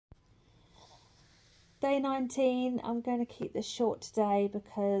day 19. I'm going to keep this short today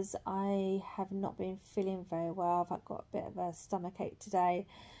because I have not been feeling very well. I've got a bit of a stomach ache today.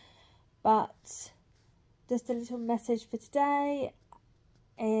 But just a little message for today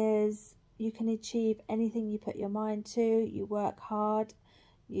is you can achieve anything you put your mind to. You work hard,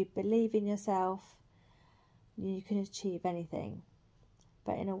 you believe in yourself, you can achieve anything.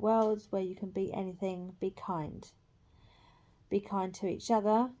 But in a world where you can be anything, be kind. Be kind to each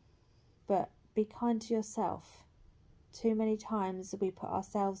other, but be kind to yourself. Too many times we put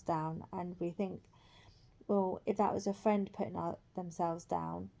ourselves down and we think, well, if that was a friend putting themselves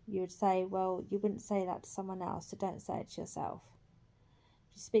down, you would say, well, you wouldn't say that to someone else, so don't say it to yourself.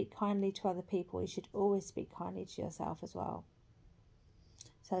 If you speak kindly to other people, you should always speak kindly to yourself as well.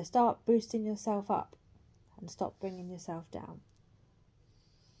 So start boosting yourself up and stop bringing yourself down.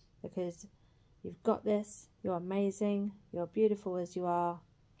 Because you've got this, you're amazing, you're beautiful as you are.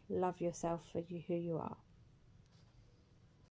 Love yourself for who you are.